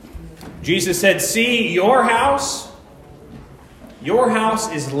Jesus said, "See, your house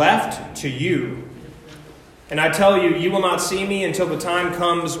is left to you. And I tell you, you will not see me until the time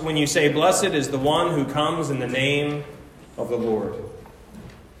comes when you say, 'Blessed is the one who comes in the name of the Lord.'"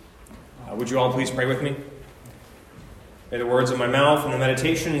 Would you all please pray with me? May the words of my mouth and the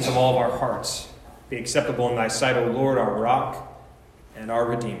meditations of all of our hearts be acceptable in thy sight, O Lord, our rock and our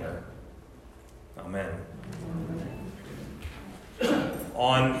Redeemer. Amen.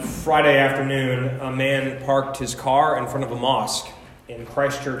 On Friday afternoon, a man parked his car in front of a mosque in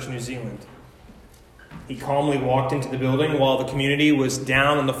Christchurch, New Zealand. He calmly walked into the building while the community was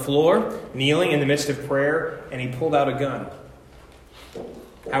down on the floor, kneeling in the midst of prayer, and he pulled out a gun.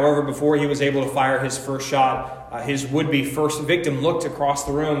 However, before he was able to fire his first shot, his would-be first victim looked across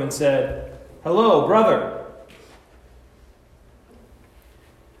the room and said, "Hello, brother."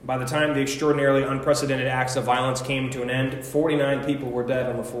 By the time the extraordinarily unprecedented acts of violence came to an end, 49 people were dead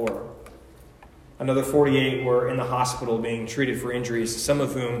on the floor. Another 48 were in the hospital being treated for injuries, some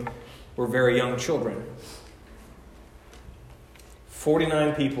of whom were very young children.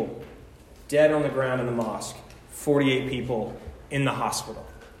 49 people dead on the ground in the mosque, 48 people in the hospital.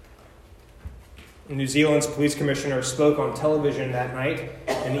 New Zealand's police commissioner spoke on television that night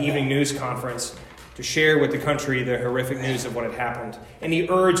in the evening news conference to share with the country the horrific news of what had happened. And he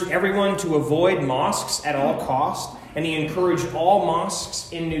urged everyone to avoid mosques at all costs, and he encouraged all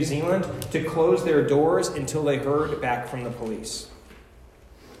mosques in New Zealand to close their doors until they heard back from the police.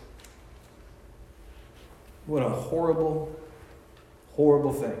 What a horrible,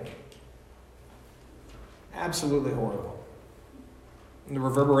 horrible thing. Absolutely horrible. And the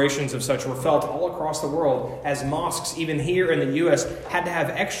reverberations of such were felt all across the world as mosques, even here in the U.S., had to have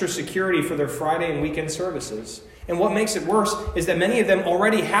extra security for their Friday and weekend services. And what makes it worse is that many of them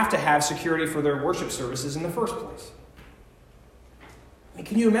already have to have security for their worship services in the first place. I mean,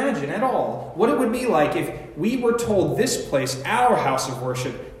 can you imagine at all what it would be like if we were told this place, our house of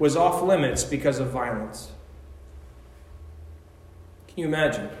worship, was off limits because of violence? Can you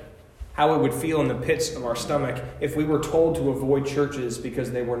imagine how it would feel in the pits of our stomach if we were told to avoid churches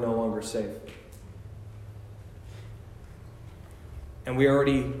because they were no longer safe? And we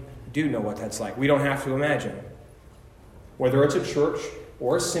already do know what that's like. We don't have to imagine. Whether it's a church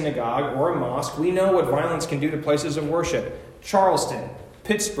or a synagogue or a mosque, we know what violence can do to places of worship. Charleston,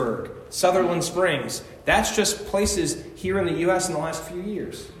 Pittsburgh, Sutherland Springs. That's just places here in the U.S. in the last few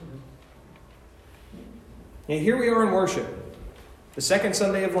years. And here we are in worship. The second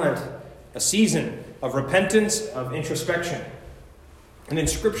Sunday of Lent, a season of repentance, of introspection. And in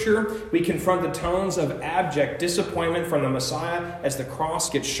Scripture, we confront the tones of abject disappointment from the Messiah as the cross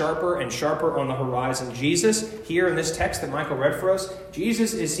gets sharper and sharper on the horizon. Jesus, here in this text that Michael read for us,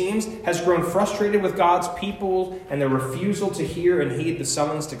 Jesus, it seems, has grown frustrated with God's people and their refusal to hear and heed the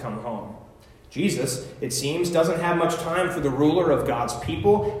summons to come home. Jesus, it seems, doesn't have much time for the ruler of God's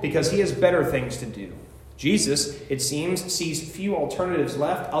people because he has better things to do. Jesus, it seems, sees few alternatives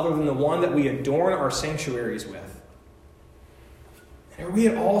left other than the one that we adorn our sanctuaries with. And are we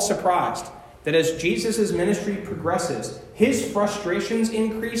at all surprised that as Jesus' ministry progresses, his frustrations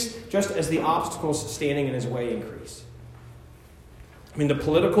increase just as the obstacles standing in his way increase? I mean, the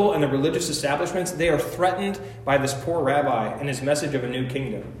political and the religious establishments, they are threatened by this poor rabbi and his message of a new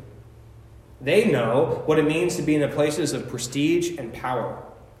kingdom. They know what it means to be in the places of prestige and power.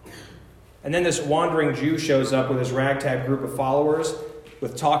 And then this wandering Jew shows up with his ragtag group of followers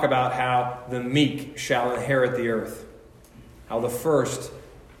with talk about how the meek shall inherit the earth, how the first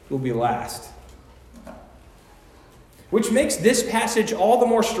will be last. Which makes this passage all the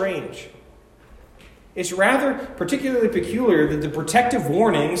more strange. It's rather particularly peculiar that the protective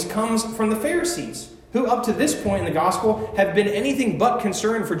warnings comes from the Pharisees, who up to this point in the gospel have been anything but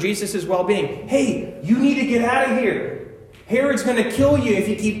concerned for Jesus' well-being. Hey, you need to get out of here. Herod's going to kill you if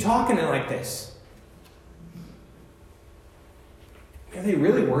you keep talking like this. Are they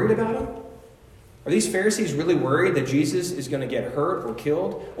really worried about him? Are these Pharisees really worried that Jesus is going to get hurt or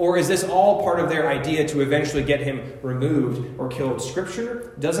killed? Or is this all part of their idea to eventually get him removed or killed?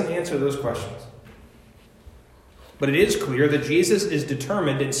 Scripture doesn't answer those questions. But it is clear that Jesus is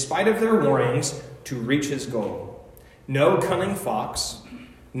determined, in spite of their warnings, to reach his goal. No cunning fox,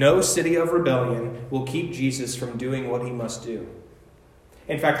 no city of rebellion will keep Jesus from doing what he must do.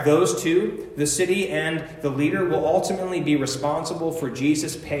 In fact, those two, the city and the leader, will ultimately be responsible for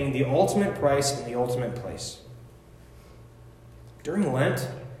Jesus paying the ultimate price in the ultimate place. During Lent,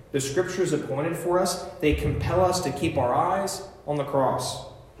 the Scriptures appointed for us, they compel us to keep our eyes on the cross.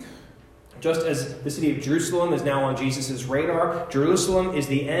 Just as the city of Jerusalem is now on Jesus' radar, Jerusalem is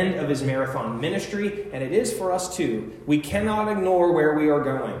the end of his marathon ministry, and it is for us too. We cannot ignore where we are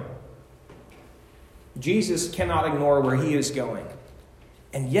going. Jesus cannot ignore where he is going.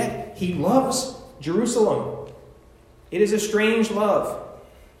 And yet, he loves Jerusalem. It is a strange love.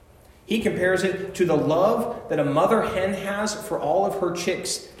 He compares it to the love that a mother hen has for all of her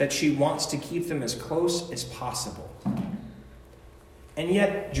chicks, that she wants to keep them as close as possible. And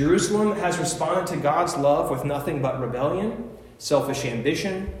yet, Jerusalem has responded to God's love with nothing but rebellion, selfish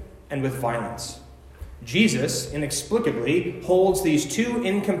ambition, and with violence. Jesus, inexplicably, holds these two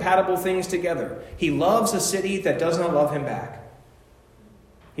incompatible things together. He loves a city that does not love him back.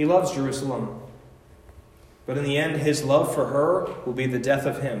 He loves Jerusalem. But in the end, his love for her will be the death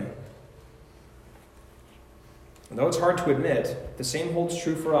of him. And though it's hard to admit, the same holds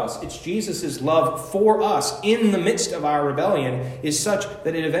true for us. It's Jesus' love for us in the midst of our rebellion is such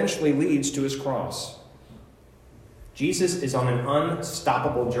that it eventually leads to his cross. Jesus is on an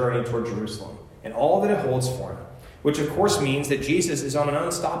unstoppable journey toward Jerusalem and all that it holds for him, which of course means that Jesus is on an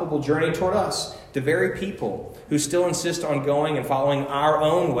unstoppable journey toward us, the very people who still insist on going and following our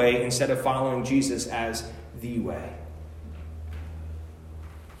own way instead of following Jesus as the way.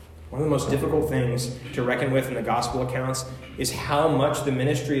 One of the most difficult things to reckon with in the gospel accounts is how much the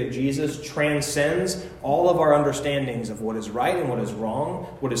ministry of Jesus transcends all of our understandings of what is right and what is wrong,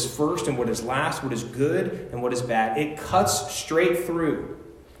 what is first and what is last, what is good and what is bad. It cuts straight through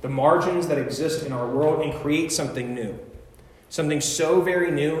the margins that exist in our world and creates something new. Something so very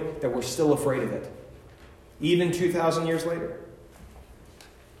new that we're still afraid of it, even 2,000 years later.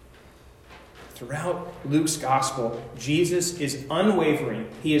 Throughout Luke's gospel, Jesus is unwavering.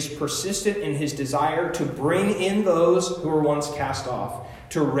 He is persistent in his desire to bring in those who were once cast off,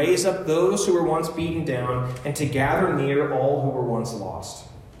 to raise up those who were once beaten down, and to gather near all who were once lost.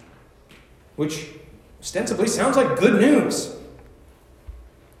 Which ostensibly sounds like good news.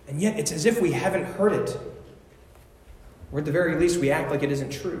 And yet it's as if we haven't heard it. Or at the very least, we act like it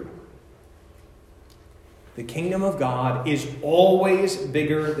isn't true. The kingdom of God is always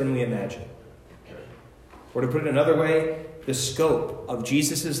bigger than we imagine. Or to put it another way, the scope of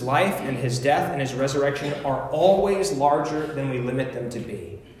Jesus' life and his death and his resurrection are always larger than we limit them to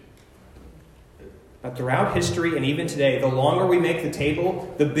be. But throughout history and even today, the longer we make the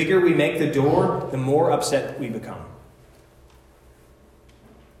table, the bigger we make the door, the more upset we become.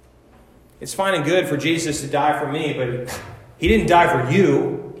 It's fine and good for Jesus to die for me, but he didn't die for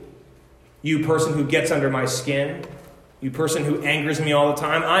you. You person who gets under my skin. You person who angers me all the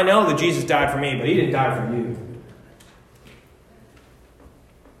time. I know that Jesus died for me, but he didn't die for you.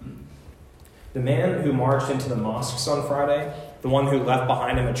 The man who marched into the mosques on Friday, the one who left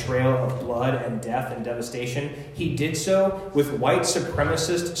behind him a trail of blood and death and devastation, he did so with white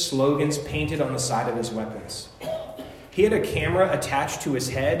supremacist slogans painted on the side of his weapons. He had a camera attached to his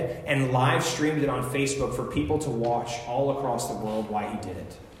head and live streamed it on Facebook for people to watch all across the world while he did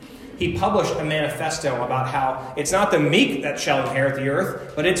it. He published a manifesto about how it's not the meek that shall inherit the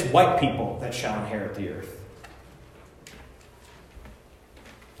earth, but it's white people that shall inherit the earth.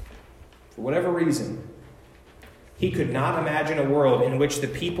 For whatever reason, he could not imagine a world in which the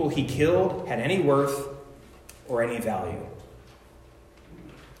people he killed had any worth or any value.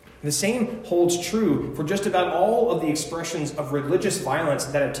 The same holds true for just about all of the expressions of religious violence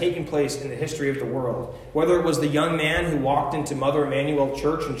that have taken place in the history of the world. Whether it was the young man who walked into Mother Emanuel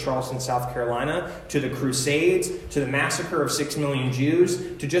Church in Charleston, South Carolina, to the Crusades, to the massacre of 6 million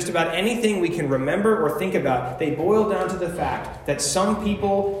Jews, to just about anything we can remember or think about, they boil down to the fact that some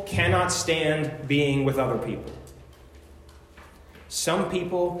people cannot stand being with other people. Some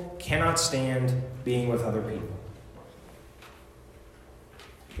people cannot stand being with other people.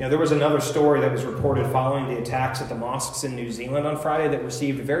 You know, there was another story that was reported following the attacks at the mosques in New Zealand on Friday that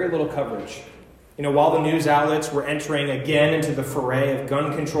received very little coverage. You know, while the news outlets were entering again into the foray of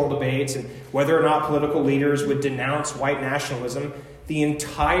gun control debates and whether or not political leaders would denounce white nationalism, the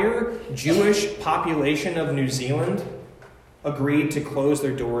entire Jewish population of New Zealand agreed to close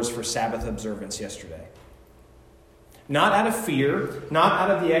their doors for Sabbath observance yesterday. Not out of fear, not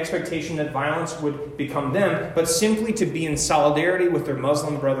out of the expectation that violence would become them, but simply to be in solidarity with their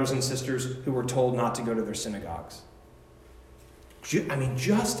Muslim brothers and sisters who were told not to go to their synagogues.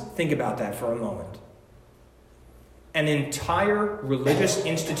 Just think about that for a moment. An entire religious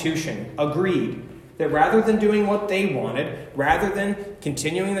institution agreed that rather than doing what they wanted, rather than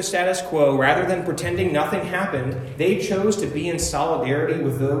continuing the status quo, rather than pretending nothing happened, they chose to be in solidarity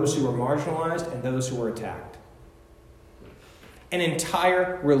with those who were marginalized and those who were attacked. An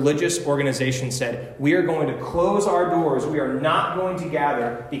entire religious organization said, we are going to close our doors. We are not going to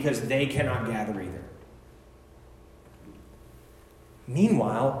gather because they cannot gather either.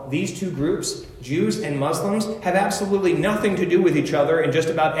 Meanwhile, these two groups, Jews and Muslims, have absolutely nothing to do with each other in just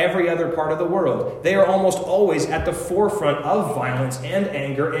about every other part of the world. They are almost always at the forefront of violence and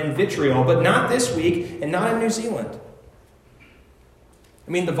anger and vitriol, but not this week and not in New Zealand.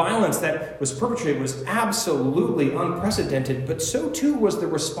 I mean, the violence that was perpetrated was absolutely unprecedented, but so too was the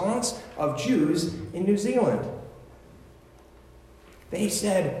response of Jews in New Zealand. They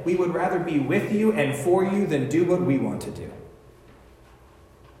said, "We would rather be with you and for you than do what we want to do."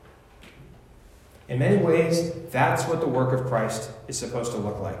 In many ways, that's what the work of Christ is supposed to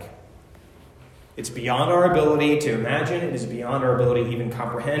look like. It's beyond our ability to imagine. It is beyond our ability to even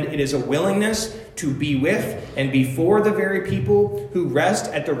comprehend. It is a willingness to be with and be for the very people who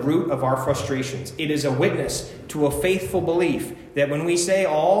rest at the root of our frustrations. It is a witness to a faithful belief that when we say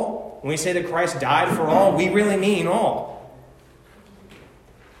all, when we say that Christ died for all, we really mean all.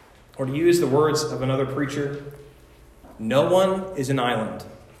 Or to use the words of another preacher, no one is an island,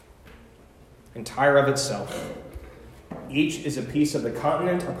 entire of itself. Each is a piece of the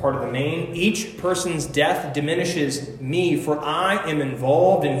continent, a part of the main. Each person's death diminishes me, for I am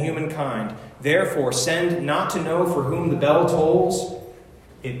involved in humankind. Therefore, send not to know for whom the bell tolls.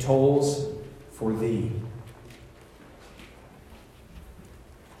 It tolls for thee.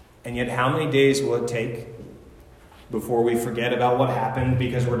 And yet, how many days will it take before we forget about what happened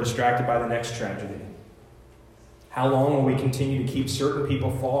because we're distracted by the next tragedy? How long will we continue to keep certain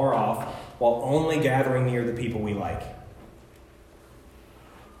people far off while only gathering near the people we like?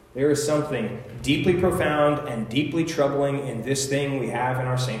 There is something deeply profound and deeply troubling in this thing we have in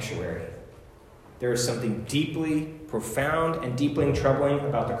our sanctuary. There is something deeply profound and deeply troubling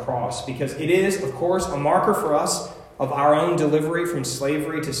about the cross, because it is, of course, a marker for us of our own delivery from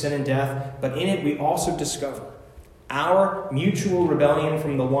slavery to sin and death, but in it we also discover our mutual rebellion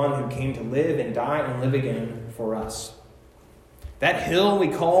from the one who came to live and die and live again for us. That hill we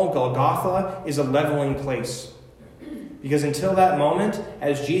call Golgotha is a leveling place. Because until that moment,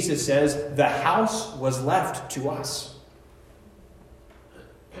 as Jesus says, the house was left to us.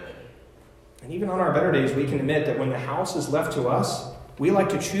 And even on our better days, we can admit that when the house is left to us, we like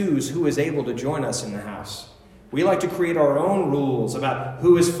to choose who is able to join us in the house. We like to create our own rules about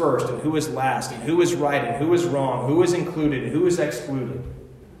who is first and who is last, and who is right and who is wrong, who is included and who is excluded.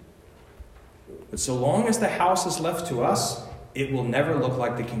 But so long as the house is left to us, it will never look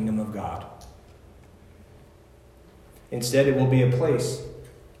like the kingdom of God. Instead, it will be a place,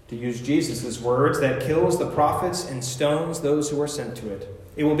 to use Jesus' words, that kills the prophets and stones those who are sent to it.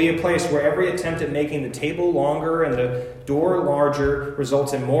 It will be a place where every attempt at making the table longer and the door larger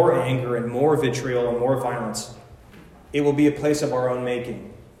results in more anger and more vitriol and more violence. It will be a place of our own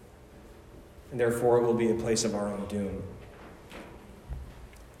making, and therefore it will be a place of our own doom.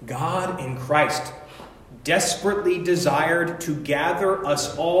 God in Christ desperately desired to gather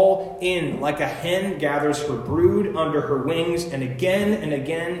us all in like a hen gathers her brood under her wings, and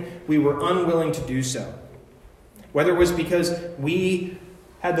again we were unwilling to do so. Whether it was because we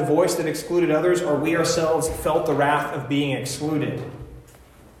had the voice that excluded others, or we ourselves felt the wrath of being excluded,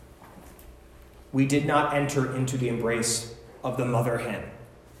 we did not enter into the embrace of the mother hen.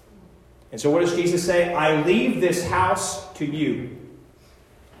 And so what does Jesus say? I leave this house to you,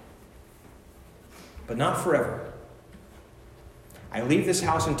 but not forever. I leave this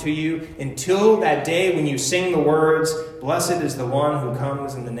house unto you until that day when you sing the words, blessed is the one who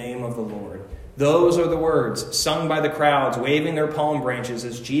comes in the name of the Lord. Those are the words sung by the crowds, waving their palm branches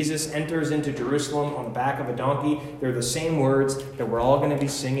as Jesus enters into Jerusalem on the back of a donkey. They're the same words that we're all going to be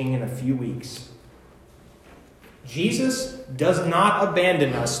singing in a few weeks. Jesus does not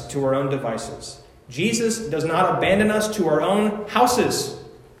abandon us to our own devices. Jesus does not abandon us to our own houses.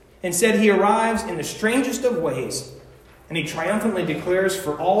 Instead, he arrives in the strangest of ways, and he triumphantly declares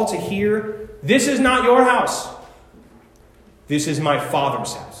for all to hear, this is not your house. This is my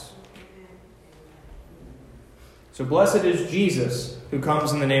Father's house. So blessed is Jesus who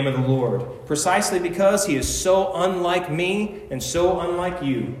comes in the name of the Lord, precisely because he is so unlike me and so unlike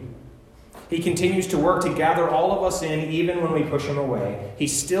you. He continues to work to gather all of us in, even when we push him away. He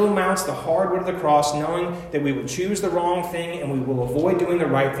still mounts the hard wood of the cross, knowing that we will choose the wrong thing and we will avoid doing the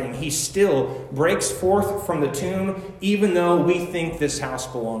right thing. He still breaks forth from the tomb, even though we think this house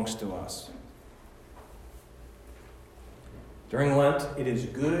belongs to us. During Lent, it is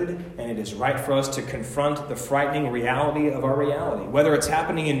good and it is right for us to confront the frightening reality of our reality. Whether it's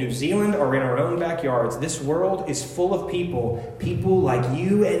happening in New Zealand or in our own backyards, this world is full of people like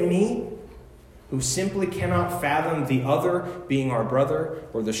you and me, who simply cannot fathom the other being our brother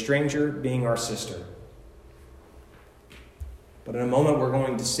or the stranger being our sister. But in a moment, we're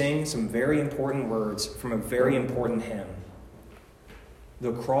going to sing some very important words from a very important hymn.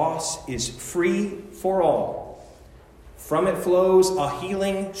 The cross is free for all. From it flows a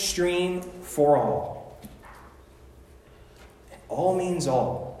healing stream for all. All means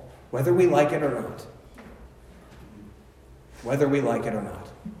all, whether we like it or not. Whether we like it or not.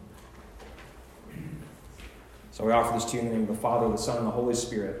 So we offer this to you in the name of the Father, the Son, and the Holy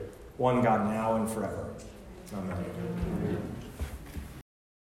Spirit, one God now and forever. Amen.